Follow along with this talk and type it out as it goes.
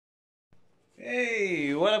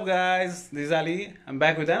Hey, what up guys? This is Ali. I'm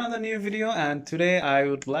back with another new video, and today I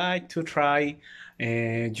would like to try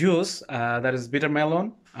a juice that is bitter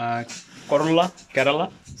melon,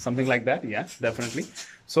 Karela, something like that. Yeah, definitely.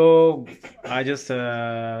 So I just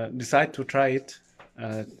decide to try it.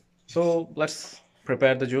 So let's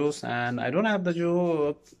prepare the juice, and I don't have the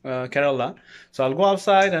juice Karela, so I'll go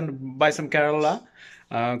outside and buy some Karela,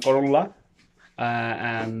 and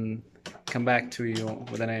come back to you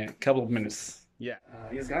within a couple of minutes. Yeah.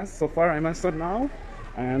 Yes, guys. So far, I'm outside now,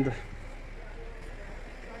 and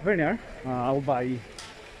very near. I'll buy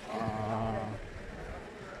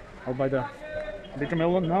the bitter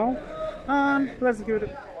melon now, and let's give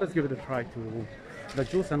it a try to the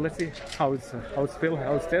juice, and let's see how it's feel,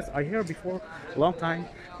 how it tastes. I hear before a long time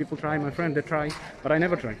people try. My friend they try, but I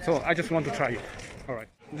never tried. So I just want to try it. All right.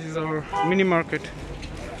 This is our mini market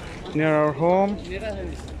near our home.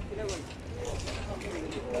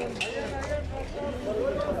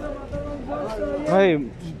 ভাই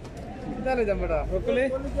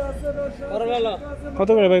কত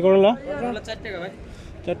করে ভাই করলা? 4 টাকা ভাই।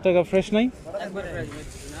 4 টাকা fresh নাই?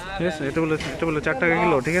 ঠিক আছে, এটা বলে 4 টাকা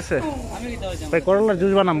কিলো, ঠিক আছে ভাই। করলার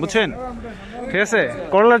জুস বানাম, বুঝছেন? ঠিক আছে,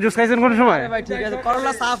 করলার জুস খাইছেন কোন সময়? ভাই ঠিক আছে,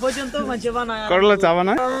 করলা চা পর্যন্ত মাঝে বানায়। করলা চা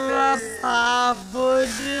বানায়? করলা চা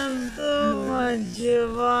পর্যন্ত মাঝে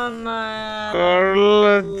বানায়।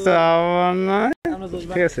 করলা চা বানায়,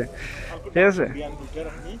 ঠিক আছে ঠিক আছে।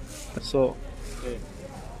 সো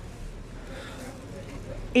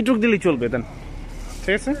এইটুক দিলেই চলবে দেন,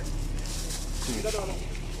 ঠিক আছে।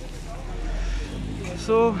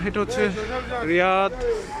 সো এটা হচ্ছে রিয়াদ,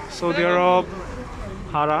 সৌদি আরব,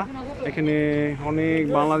 হারা। এখানে অনেক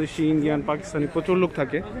বাংলাদেশি, ইন্ডিয়ান, পাকিস্তানি প্রচুর লোক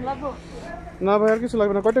থাকে। না ভাই আর কিছু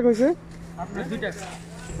লাগবে না। কয়টা কইছে?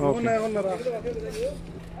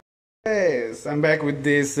 Yes, I'm back with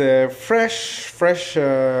this fresh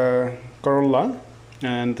Karela,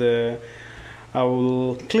 and I will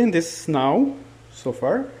clean this now so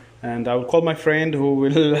far, and I will call my friend who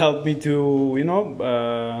will help me to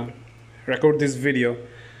record this video.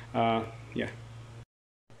 Yeah.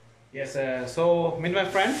 Yes, so meet my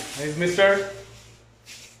friend. He's Mr.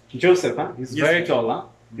 Joseph, huh? He's yes, very tall, huh?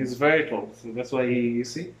 He's very tall, so that's why you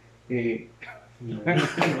see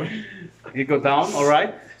he go down. All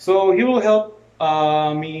right, so he will help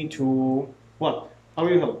me to what? How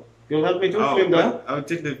will you help? You'll help me to film the. I'll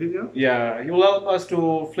take the video. Yeah, he will help us to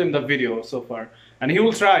film the video so far, and he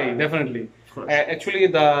will try definitely. Actually,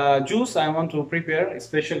 the juice I want to prepare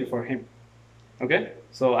especially for him. Okay,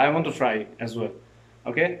 so I want to try as well.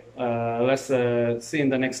 Okay, let's see in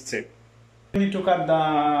the next step. We need to cut the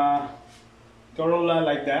Karela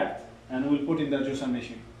like that, and we'll put in the juicer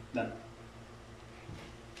machine. Done.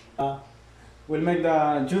 We'll make the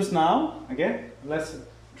juice now. Okay, let's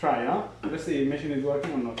try. Let's see if the machine is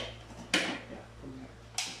working or not.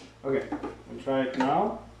 Okay, we'll try it now.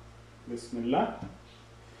 Bismillah.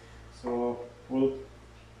 So we'll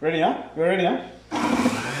ready, huh? You're ready, huh?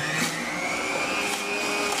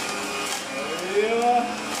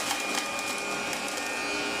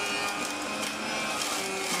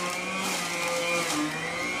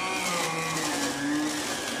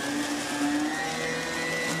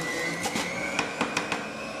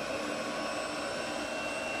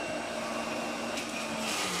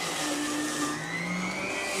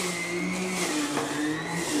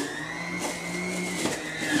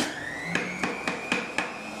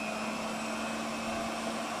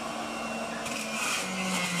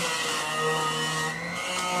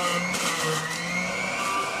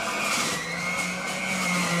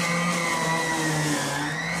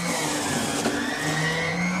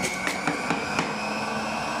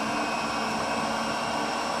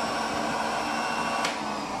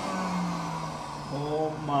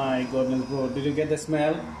 My goodness, bro, did you get the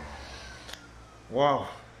smell? Wow.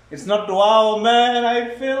 It's not wow, man. I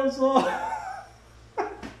feel so.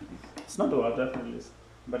 It's not wow, definitely,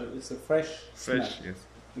 but it's a fresh smell. Yes.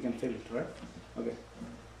 You can feel it, right? Okay.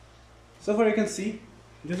 So far you can see.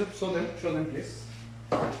 Just show them, please.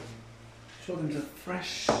 Show them the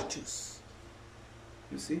fresh juice.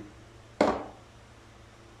 You see?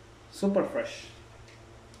 Super fresh.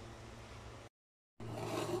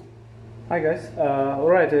 Hi guys.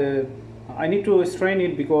 Alright, I need to strain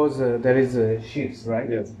it because there is sheets, right?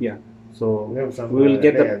 Yes. Yeah. So we will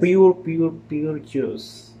get the pure juice,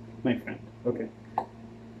 my friend. Okay.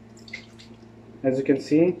 As you can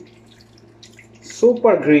see,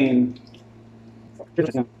 super green.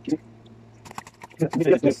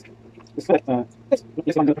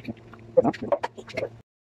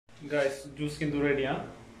 Guys, juice can do ready, huh?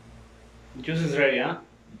 Juice is ready, huh?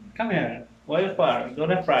 Come here. Why you far?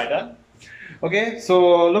 Don't have pride, huh? Okay,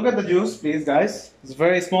 so look at the juice, please, guys. It's a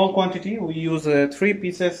very small quantity. We use three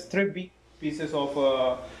big pieces of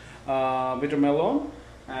bitter melon,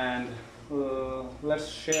 and let's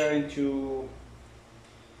share into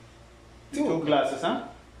two glasses, huh?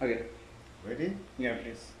 Okay. Ready? Yeah,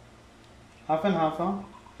 please. Half and half, huh?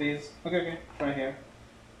 Please. Okay, right here.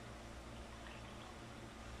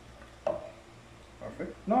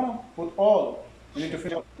 Perfect. No, put all. You need to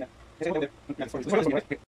fill. Yeah.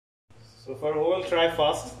 So for whole, try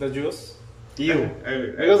fast the juice.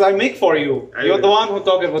 Because I make for you. You're the one who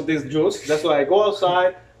talk about this juice. That's why I go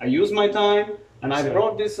outside. I use my time, and I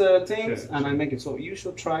brought these things, and I make it. So you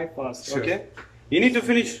should try fast. Okay. You need to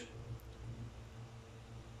finish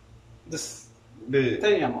this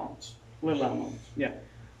tiny amount, little amount. Yeah.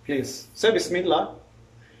 Please say Bismillah.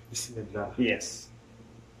 Bismillah. Yes.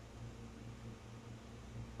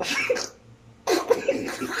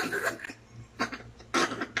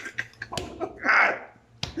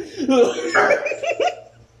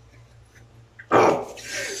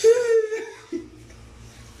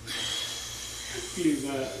 Please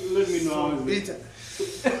let me know how it's Bitter.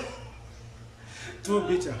 Too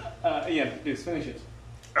bitter. Yeah, please finish it.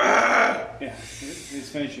 Yeah, please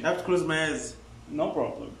finish it. I have to close my eyes. No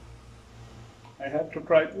problem. I have to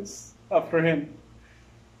try this after him.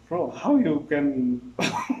 Bro, how you can... Oh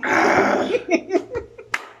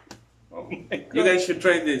my God. You guys should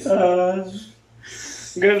try this.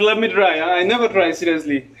 Guys, let me try. I never try,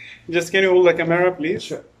 seriously. Just can you hold the camera, please?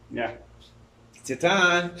 Sure. Yeah. It's your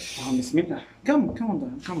turn. Oh, Bismillah. Come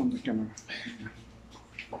on the camera.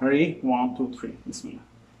 Ready? 1, 2, 3. Bismillah.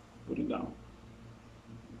 Put it down.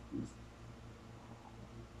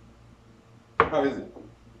 How is it?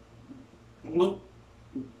 No.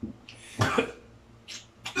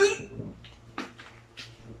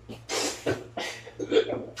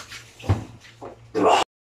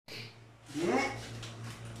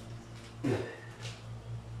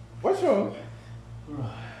 What's wrong?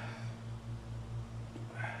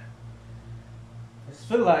 I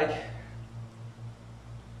feel like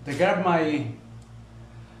they grabbed my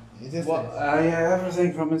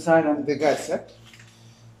everything from inside and The guy said.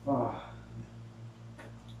 oh.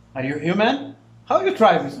 Are you human? How you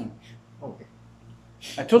try this one? Okay.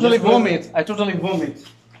 I totally Just one. vomit.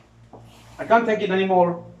 I can't take it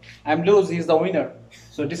anymore. I'm lose. He's the winner.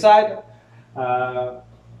 So decide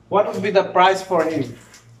what would be the price for him.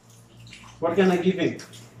 What can I give him?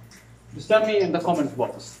 Just tell me in the comment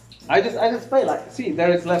box. I just feel like, see,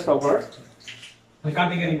 there is leftover. I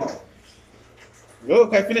can't take anymore.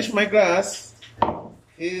 Look, I finished my glass.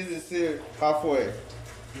 He's still halfway.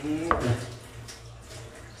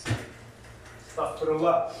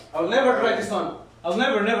 Astaghfirullah. I'll never try this one. I'll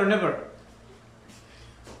never.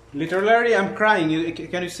 Literally, I'm crying.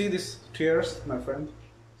 Can you see these tears, my friend?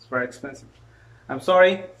 It's very expensive. I'm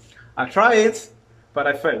sorry. I tried it, but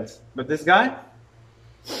I failed. But this guy,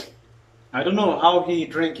 I don't know how he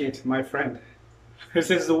drank it, my friend. This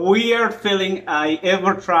is the weird feeling I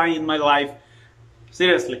ever try in my life.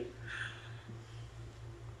 Seriously.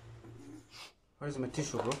 Where's my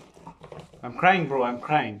tissue, bro? I'm crying, bro. I'm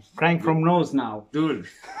crying. Crying from nose now. Dude.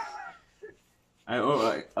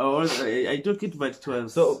 I took it, but it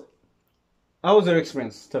was... So, how was your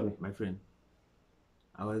experience? Tell me. My friend,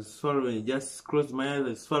 I was swallowing, just closed my eyes,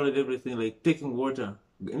 I swallowed everything, like taking water.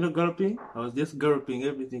 You know, gulping? I was just gulping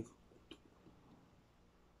everything.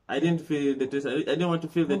 I didn't feel the taste. I didn't want to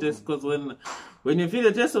feel the taste, because when you feel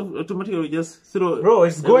the taste, automatically you just throw. Bro,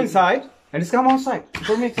 it's go inside and it's come outside.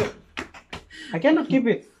 For me, I cannot keep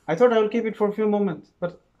it. I thought I would keep it for a few moments,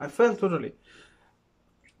 but I felt totally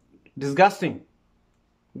disgusting.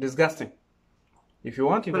 If you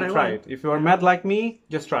want, you can try it. If you are mad like me,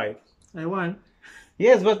 just try it. I won.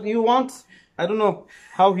 Yes, but you want. I don't know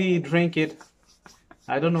how he drank it.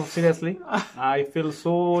 I don't know, seriously. I feel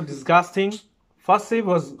so disgusting. First sip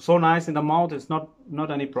was so nice in the mouth. It's not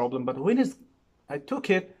any problem. But when I took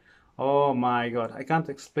it, oh my God, I can't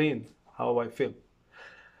explain how I feel.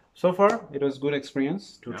 So far, it was good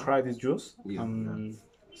experience to try this juice. Yeah.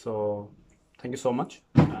 So thank you so much.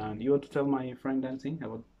 And you want to tell my friend anything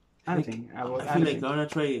about anything? I feel like I want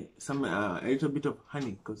to try some a little bit of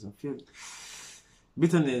honey, because I feel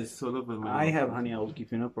bitterness all over my I mouth. have honey. I will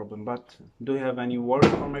give you no problem. But do you have any word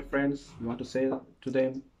for my friends? You want to say to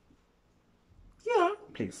them? Yeah.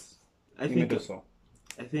 Please. I Let me think do so.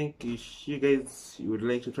 I think if you guys would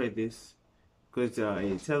like to try this, because it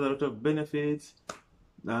has a lot of benefits.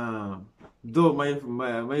 Though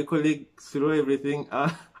my colleague threw everything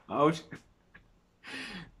out.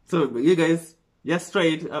 So you guys just try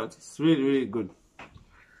it out. It's really good.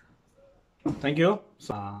 Thank you.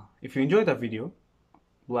 So if you enjoyed the video,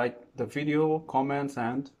 like the video, comments,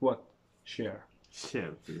 and what? Share.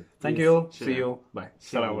 Share. Please. Thank you. Share. See you. Bye.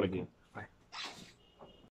 Share Assalamu the alaikum. video.